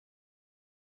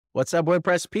What's up,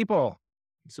 WordPress people,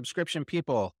 subscription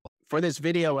people? For this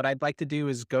video, what I'd like to do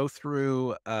is go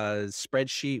through a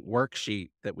spreadsheet worksheet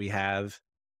that we have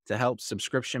to help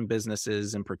subscription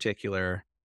businesses in particular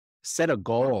set a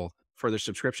goal for their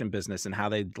subscription business and how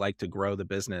they'd like to grow the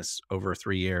business over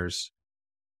 3 years.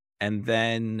 And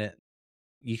then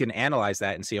you can analyze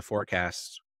that and see a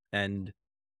forecast. And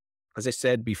as I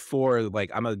said before,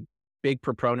 like I'm a big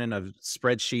proponent of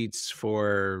spreadsheets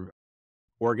for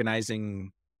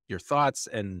organizing your thoughts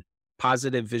and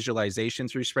positive visualization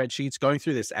through spreadsheets, going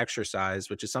through this exercise,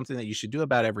 which is something that you should do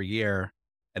about every year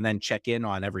and then check in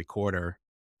on every quarter.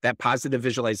 That positive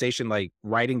visualization, like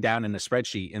writing down in a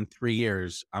spreadsheet, in 3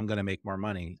 years, I'm going to make more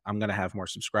money. I'm going to have more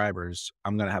subscribers.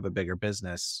 I'm going to have a bigger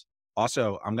business.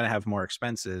 Also, I'm going to have more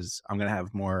expenses. I'm going to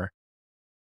have more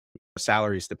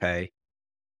salaries to pay.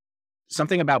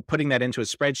 Something about putting that into a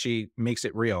spreadsheet makes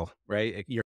it real, right?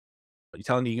 You're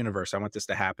telling the universe, I want this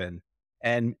to happen.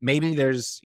 And maybe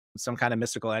there's some kind of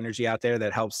mystical energy out there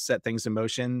that helps set things in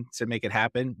motion to make it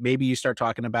happen. Maybe you start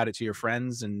talking about it to your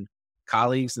friends and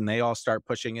colleagues and they all start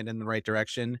pushing it in the right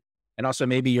direction. And also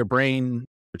maybe your brain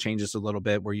changes a little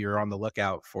bit where you're on the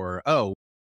lookout for, oh,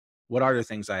 what are the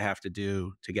things I have to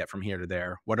do to get from here to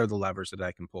there? What are the levers that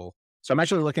I can pull? So I'm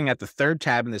actually looking at the third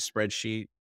tab in this spreadsheet.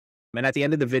 And at the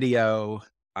end of the video,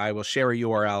 I will share a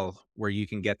URL where you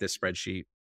can get this spreadsheet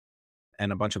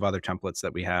and a bunch of other templates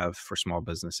that we have for small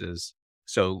businesses.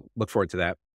 So look forward to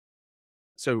that.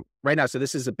 So right now, so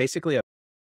this is basically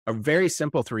a very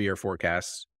simple 3-year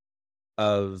forecast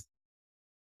of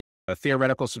a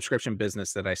theoretical subscription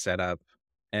business that I set up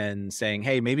and saying,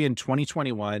 hey, maybe in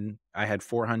 2021, I had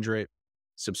 400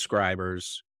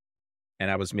 subscribers and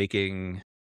I was making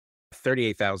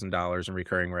 $38,000 in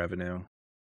recurring revenue.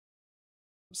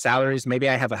 Salaries, maybe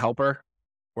I have a helper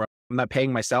or I'm not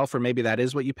paying myself, or maybe that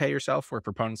is what you pay yourself. We're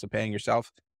proponents of paying yourself.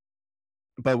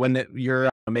 But when you're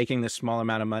making this small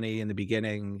amount of money in the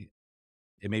beginning,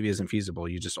 it maybe isn't feasible.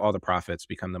 You just, all the profits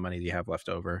become the money that you have left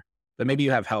over. But maybe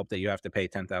you have help that you have to pay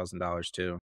 $10,000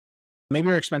 to. Maybe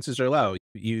your expenses are low.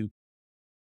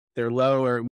 They're low,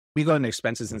 or we go into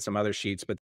expenses in some other sheets,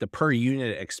 but the per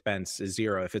unit expense is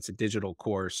zero. If it's a digital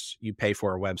course, you pay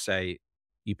for a website,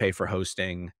 you pay for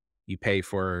hosting, you pay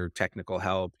for technical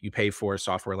help, you pay for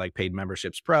software like Paid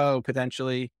Memberships Pro,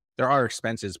 potentially. There are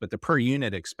expenses, but the per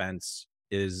unit expense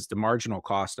is the marginal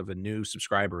cost of a new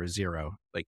subscriber is zero.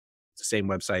 Like the same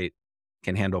website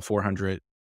can handle 400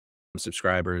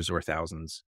 subscribers or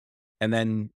thousands. And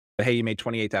then, hey, you made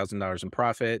 $28,000 in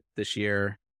profit this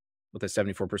year with a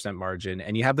 74% margin,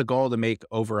 and you have the goal to make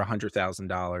over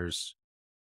 $100,000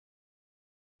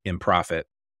 in profit.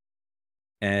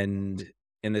 And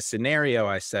in the scenario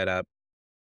I set up,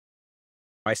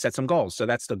 I set some goals. So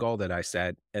that's the goal that I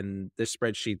set. And this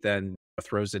spreadsheet then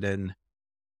throws it in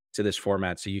to this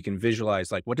format. So you can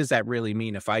visualize, like, what does that really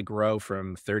mean if I grow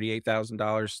from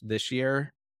 $38,000 this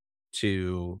year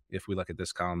to, if we look at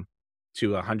this column,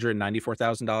 to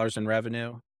 $194,000 in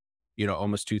revenue,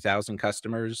 almost 2,000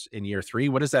 customers in year 3.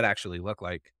 What does that actually look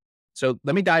like? So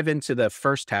let me dive into the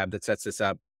first tab that sets this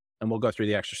up and we'll go through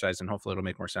the exercise and hopefully it'll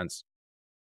make more sense.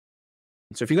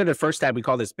 So if you go to the first tab, we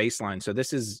call this baseline. So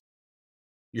this is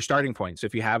your starting point. So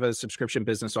if you have a subscription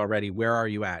business already, where are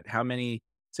you at? How many, it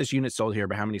says units sold here,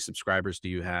 but how many subscribers do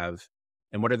you have?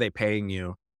 And what are they paying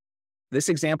you? This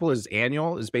example is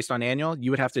based on annual.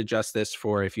 You would have to adjust this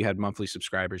for if you had monthly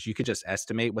subscribers. You could just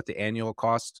estimate what the annual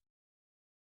cost,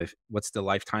 what's the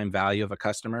lifetime value of a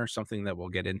customer, something that we'll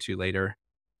get into later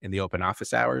in the open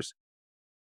office hours.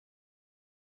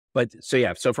 But so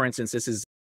yeah, so for instance, this is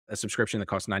a subscription that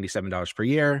costs $97 per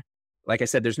year. Like I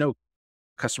said, there's no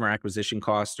customer acquisition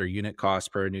cost or unit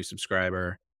cost per new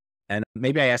subscriber. And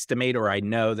maybe I estimate, or I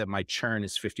know that my churn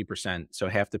is 50%. So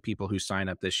half the people who sign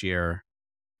up this year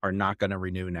are not going to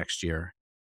renew next year.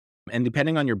 And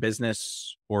depending on your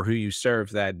business or who you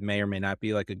serve, that may or may not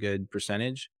be like a good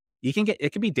percentage. It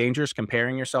can be dangerous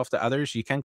comparing yourself to others. You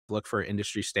can look for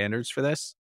industry standards for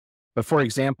this. But for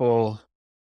example,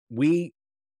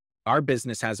 our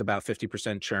business has about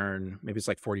 50% churn. Maybe it's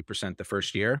like 40% the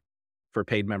first year for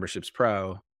Paid Memberships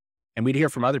Pro. And we'd hear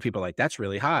from other people like, that's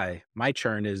really high. My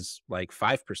churn is like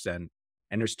 5%.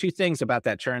 And there's two things about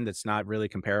that churn that's not really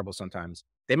comparable sometimes.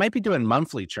 They might be doing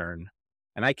monthly churn.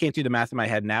 And I can't do the math in my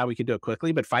head now. We could do it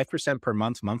quickly, but 5% per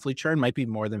month monthly churn might be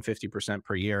more than 50%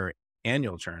 per year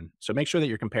annual churn. So make sure that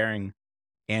you're comparing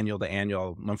annual to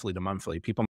annual, monthly to monthly.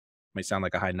 People might sound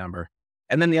like a high number.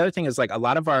 And then the other thing is, like, a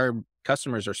lot of our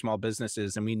customers are small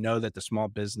businesses, and we know that the small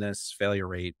business failure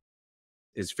rate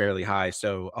is fairly high.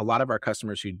 So a lot of our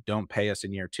customers who don't pay us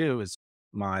in year 2 is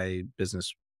my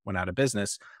business went out of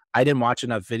business. I didn't watch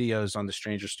enough videos on the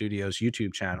Stranger Studios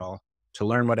YouTube channel to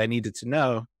learn what I needed to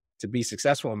know to be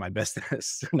successful in my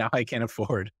business. So now I can't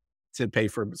afford to pay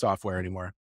for software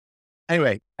anymore.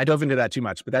 Anyway, I dove into that too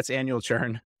much, but that's annual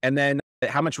churn. And then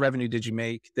how much revenue did you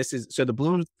make? This is so the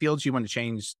blue fields you want to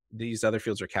change, these other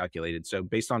fields are calculated. So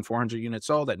based on 400 units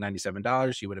sold at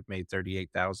 $97, you would have made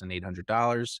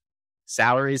 $38,800.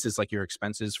 Salaries is like your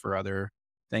expenses for other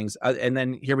things. And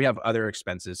then here we have other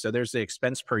expenses. So there's the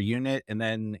expense per unit. And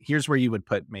then here's where you would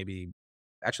put maybe,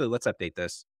 actually, let's update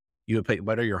this. You would put,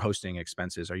 what are your hosting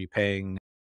expenses? Are you paying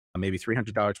maybe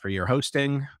 $300 per year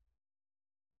hosting?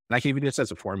 And I can even do this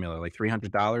as a formula, like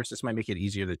 $300. This might make it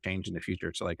easier to change in the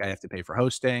future. So like I have to pay for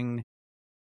hosting.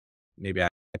 Maybe I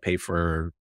pay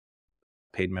for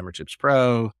paid memberships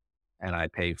pro, and I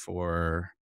pay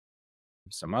for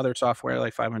some other software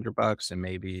like $500, and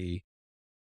maybe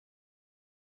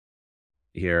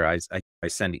here I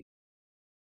send,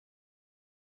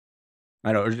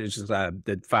 I don't know, it's just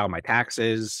to file my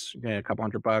taxes, a couple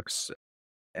 $100,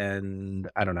 and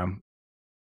I don't know,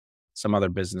 some other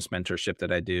business mentorship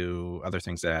that I do, other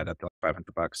things that add up to like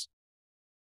 $500.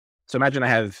 So imagine I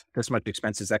have this much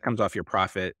expenses that comes off your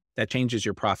profit. That changes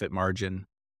your profit margin.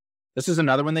 This is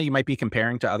another one that you might be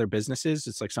comparing to other businesses.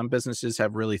 It's like some businesses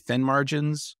have really thin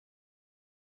margins.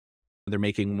 They're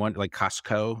making one, like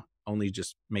Costco only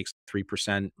just makes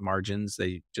 3% margins.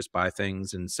 They just buy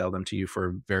things and sell them to you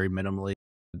for very minimally.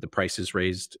 The price is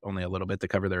raised only a little bit to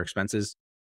cover their expenses.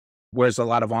 Whereas a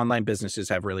lot of online businesses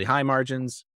have really high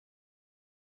margins.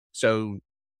 So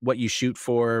what you shoot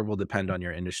for will depend on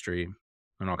your industry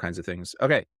and all kinds of things.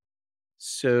 Okay.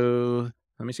 So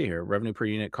let me see here. Revenue per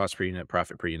unit, cost per unit,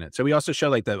 profit per unit. So we also show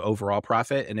like the overall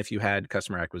profit. And if you had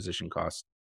customer acquisition costs,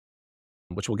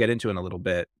 which we'll get into in a little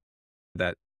bit,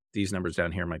 that these numbers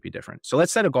down here might be different. So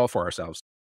let's set a goal for ourselves.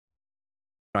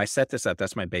 I set this up.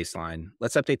 That's my baseline.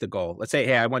 Let's update the goal. Let's say,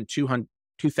 hey, I want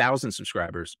 2,000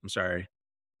 subscribers. I'm sorry.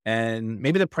 And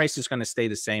maybe the price is going to stay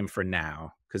the same for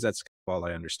now, because that's all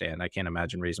I understand. I can't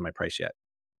imagine raising my price yet.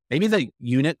 Maybe the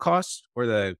unit cost or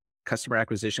the customer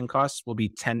acquisition costs will be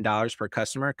 $10 per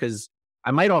customer, because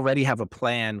I might already have a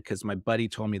plan, because my buddy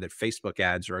told me that Facebook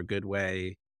ads are a good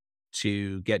way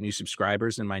to get new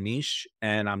subscribers in my niche.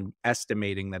 And I'm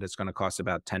estimating that it's going to cost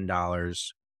about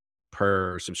 $10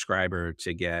 per subscriber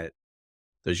to get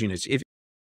those units. If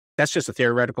that's just a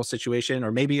theoretical situation,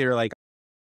 or maybe you're like,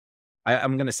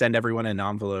 I'm going to send everyone an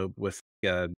envelope with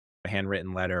a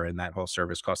handwritten letter, and that whole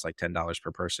service costs like $10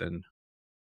 per person.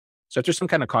 So if there's some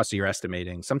kind of cost that you're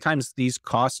estimating, sometimes these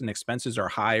costs and expenses are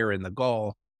higher in the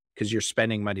goal because you're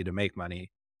spending money to make money.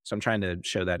 So I'm trying to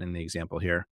show that in the example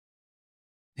here.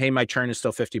 Hey, my churn is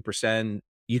still 50%.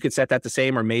 You could set that the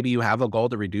same, or maybe you have a goal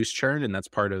to reduce churn, and that's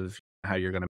part of how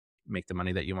you're going to make the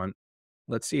money that you want.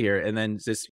 Let's see here. And then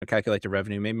just calculate the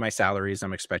revenue. Maybe my salaries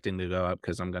I'm expecting to go up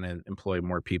because I'm going to employ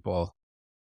more people.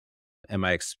 And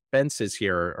my expenses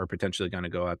here are potentially going to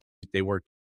go up. They were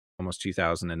almost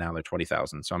 2,000 and now they're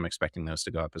 20,000. So I'm expecting those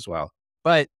to go up as well.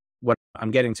 But what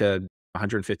I'm getting to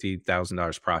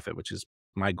 $150,000 profit, which is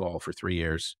my goal for 3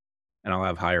 years, and I'll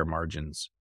have higher margins.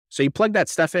 So you plug that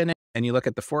stuff in and you look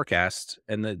at the forecast,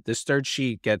 and this third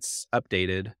sheet gets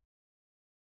updated.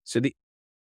 So you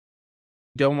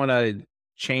don't want to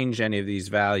change any of these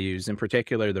values. In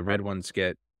particular, the red ones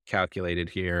get calculated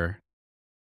here,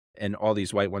 and all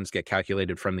these white ones get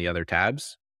calculated from the other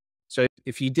tabs. So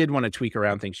if you did want to tweak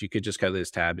around things, you could just go to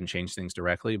this tab and change things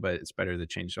directly, but it's better to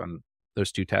change on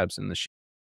those two tabs in the sheet.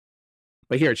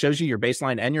 But here it shows you your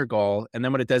baseline and your goal. And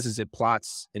then what it does is it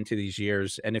plots into these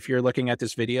years. And if you're looking at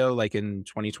this video, like in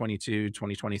 2022,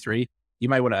 2023, you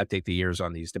might want to update the years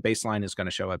on these. The baseline is going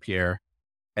to show up here.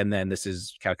 And then this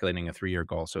is calculating a 3-year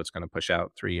goal. So it's going to push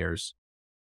out 3 years.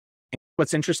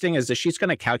 What's interesting is the sheet's going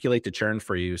to calculate the churn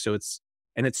for you. So it's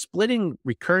splitting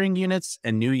recurring units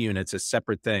and new units as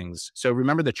separate things. So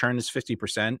remember, the churn is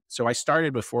 50%. So I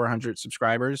started with 400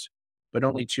 subscribers, but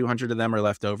only 200 of them are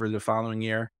left over the following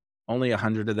year. Only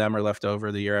 100 of them are left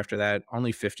over the year after that.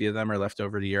 Only 50 of them are left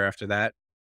over the year after that.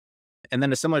 And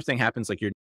then a similar thing happens. Like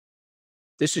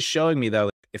this is showing me though,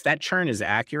 if that churn is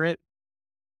accurate,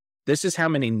 this is how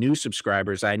many new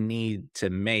subscribers I need to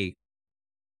make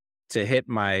to hit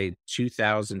my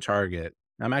 2,000 target.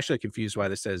 I'm actually confused why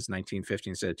this says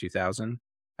 1950 instead of 2000.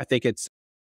 I think it's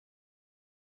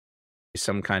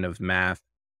some kind of math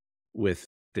with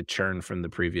the churn from the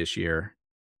previous year,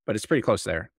 but it's pretty close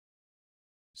there.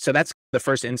 So that's the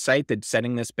first insight that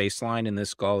setting this baseline and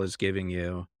this goal is giving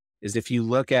you, is if you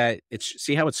look at it,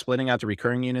 see how it's splitting out the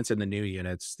recurring units and the new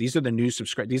units. These are the new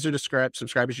these are the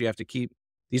subscribers you have to keep.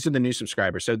 These are the new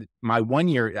subscribers. So my 1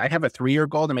 year, I have a 3-year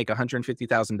goal to make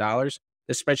 $150,000.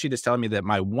 This spreadsheet is telling me that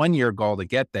my 1-year goal to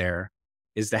get there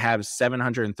is to have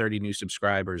 730 new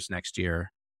subscribers next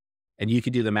year. And you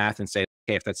could do the math and say,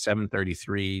 okay, if that's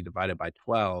 733 divided by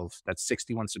 12, that's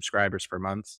 61 subscribers per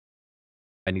month.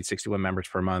 I need 61 members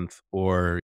per month,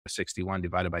 or 61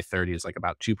 divided by 30 is like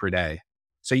about 2 per day.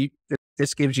 So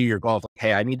this gives you your goal of like,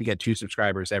 hey, I need to get 2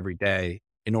 subscribers every day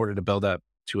in order to build up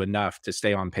to enough to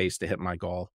stay on pace to hit my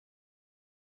goal.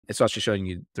 It's also showing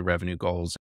you the revenue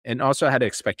goals and also how to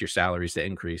expect your salaries to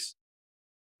increase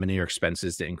and your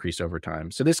expenses to increase over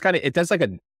time. So this it does like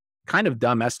a kind of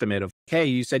dumb estimate of, hey,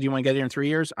 you said you want to get here in 3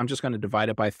 years. I'm just going to divide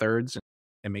it by thirds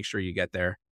and make sure you get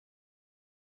there.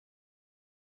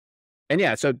 And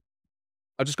yeah, so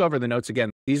I'll just go over the notes again.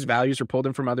 These values are pulled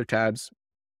in from other tabs.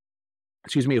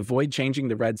 Excuse me, avoid changing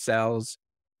the red cells.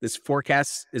 This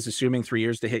forecast is assuming 3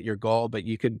 years to hit your goal, but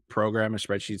you could program a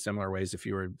spreadsheet similar ways if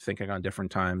you were thinking on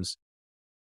different times.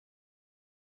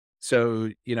 So,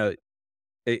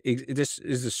 this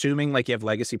is assuming like you have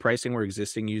legacy pricing where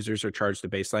existing users are charged the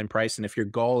baseline price. And if your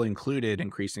goal included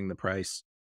increasing the price,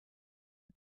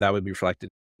 that would be reflected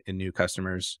in new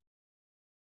customers.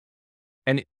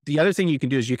 And the other thing you can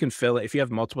do is you can fill it if you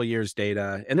have multiple years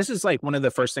data. And this is like one of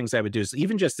the first things I would do is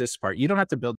even just this part. You don't have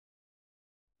to build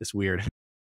this weird.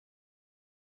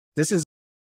 This is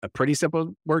a pretty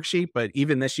simple worksheet, but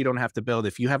even this you don't have to build.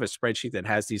 If you have a spreadsheet that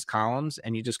has these columns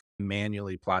and you just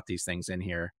manually plot these things in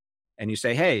here and you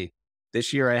say, hey,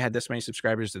 this year I had this many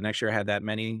subscribers, the next year I had that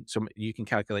many. So you can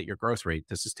calculate your growth rate.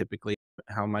 This is typically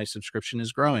how my subscription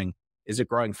is growing. Is it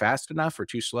growing fast enough or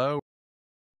too slow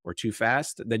or too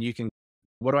fast? Then you can,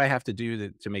 what do I have to do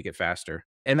to make it faster?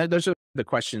 And those are the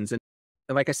questions. And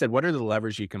like I said, what are the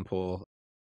levers you can pull?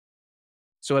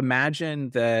 So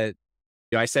imagine that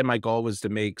I said my goal was to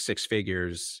make 6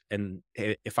 figures, and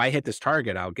if I hit this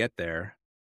target, I'll get there.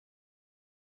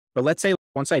 But let's say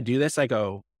once I do this, I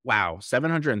go, wow,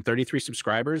 733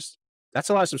 subscribers. That's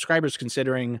a lot of subscribers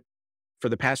considering for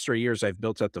the past 3 years, I've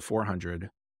built up to 400.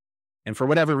 And for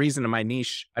whatever reason in my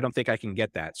niche, I don't think I can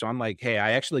get that. So I'm like, hey,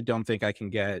 I actually don't think I can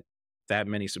get that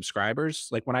many subscribers.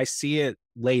 Like when I see it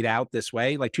laid out this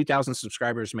way, like 2,000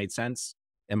 subscribers made sense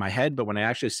in my head. But when I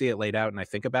actually see it laid out and I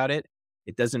think about it,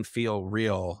 it doesn't feel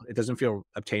real. It doesn't feel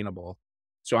obtainable.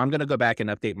 So I'm going to go back and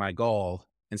update my goal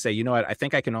and say, you know what? I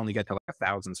think I can only get to like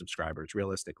 1,000 subscribers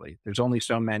realistically. There's only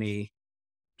so many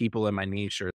people in my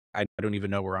niche, or I don't even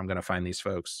know where I'm going to find these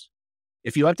folks.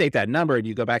 If you update that number and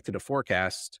you go back to the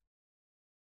forecast,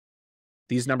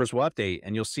 these numbers will update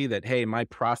and you'll see that, hey, my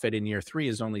profit in year 3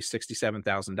 is only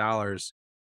 $67,000.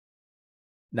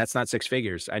 That's not 6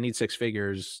 figures. I need 6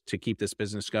 figures to keep this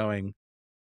business going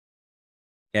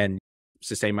and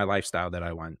sustain my lifestyle that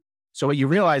I want. So what you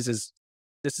realize is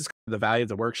this is the value of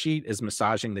the worksheet is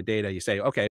massaging the data. You say,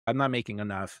 okay, I'm not making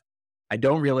enough. I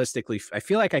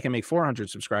feel like I can make 400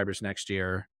 subscribers next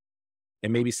year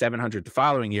and maybe 700 the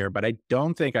following year, but I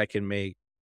don't think I can make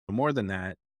more than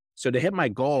that. So to hit my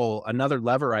goal, another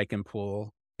lever I can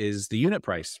pull is the unit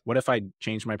price. What if I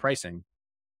change my pricing?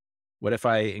 What if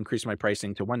I increase my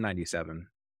pricing to 197?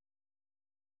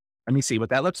 Let me see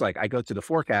what that looks like. I go to the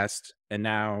forecast and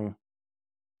now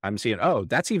I'm seeing, oh,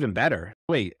 that's even better.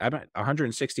 Wait, I'm at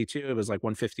 162. It was like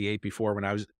 158 before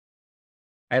I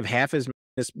have half as,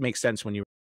 this makes sense when you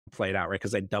play it out, right?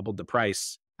 Because I doubled the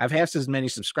price. I have half as many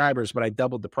subscribers, but I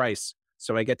doubled the price.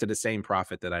 So I get to the same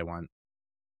profit that I want.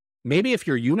 Maybe if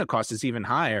your unit cost is even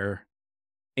higher,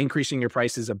 increasing your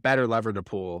price is a better lever to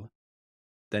pull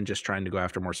than just trying to go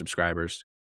after more subscribers.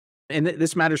 And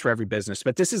this matters for every business,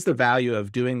 but this is the value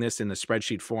of doing this in the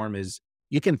spreadsheet form is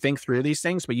you can think through these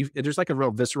things, but there's like a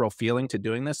real visceral feeling to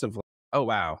doing this of like, oh,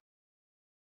 wow,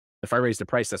 if I raise the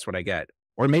price, that's what I get.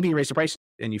 Or maybe you raise the price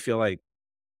and you feel like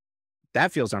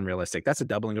that feels unrealistic. That's a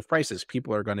doubling of prices.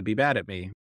 People are going to be bad at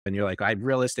me. And you're like, I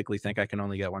realistically think I can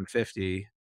only get 150.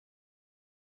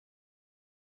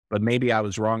 But maybe I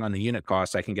was wrong on the unit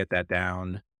cost. I can get that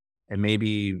down. And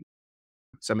maybe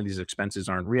some of these expenses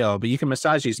aren't real, but you can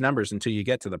massage these numbers until you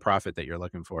get to the profit that you're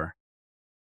looking for.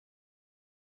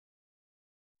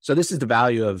 So this is the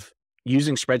value of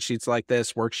using spreadsheets like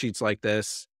this, worksheets like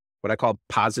this, what I call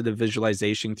positive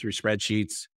visualization through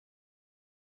spreadsheets.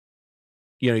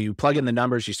 You plug in the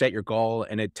numbers, you set your goal,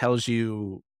 and it tells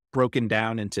you broken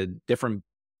down into different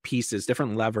pieces,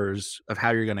 different levers of how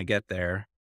you're going to get there.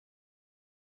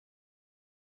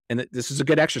 And this is a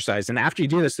good exercise. And after you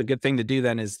do this, the good thing to do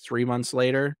then is 3 months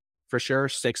later, for sure,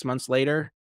 6 months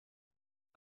later.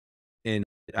 And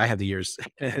I have the years,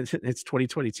 it's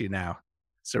 2022 now.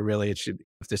 So really it should,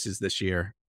 if this is this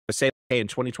year, but say, hey, in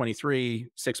 2023,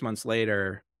 6 months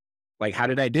later, like, how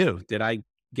did I do? Did I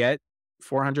get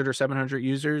 400 or 700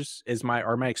 users?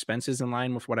 Are my expenses in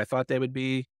line with what I thought they would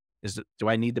be? Do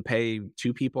I need to pay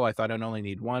 2 people? I thought I'd only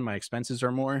need 1. My expenses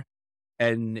are more.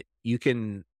 And you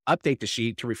can update the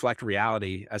sheet to reflect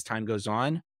reality as time goes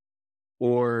on,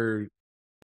 or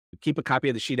keep a copy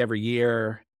of the sheet every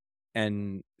year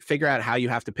and figure out how you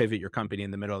have to pivot your company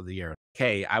in the middle of the year.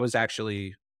 Okay, I was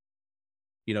actually,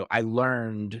 I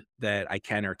learned that I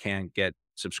can or can't get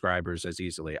subscribers as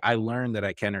easily. I learned that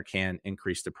I can or can't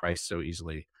increase the price so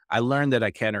easily. I learned that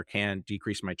I can or can't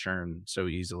decrease my churn so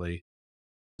easily.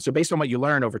 So based on what you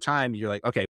learn over time, you're like,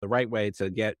 okay, the right way to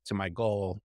get to my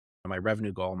goal, my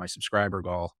revenue goal, my subscriber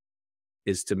goal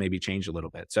is to maybe change a little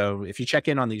bit. So if you check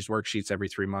in on these worksheets every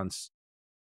 3 months,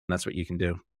 that's what you can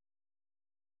do.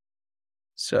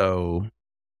 So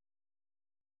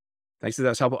thanks,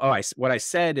 that's helpful. Oh, what I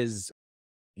said is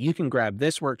you can grab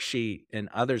this worksheet and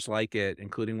others like it,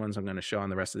 including ones I'm going to show on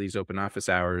the rest of these open office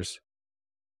hours,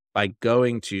 by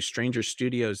going to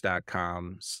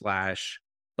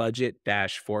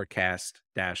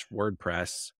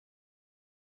strangerstudios.com/budget-forecast-WordPress.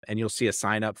 And you'll see a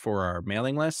sign up for our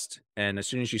mailing list. And as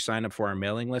soon as you sign up for our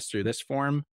mailing list through this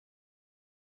form,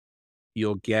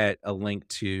 you'll get a link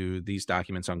to these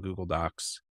documents on Google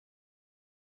Docs.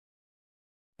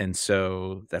 And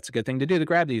so that's a good thing to do, to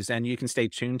grab these. And you can stay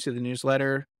tuned to the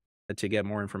newsletter to get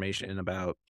more information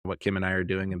about what Kim and I are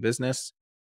doing in business.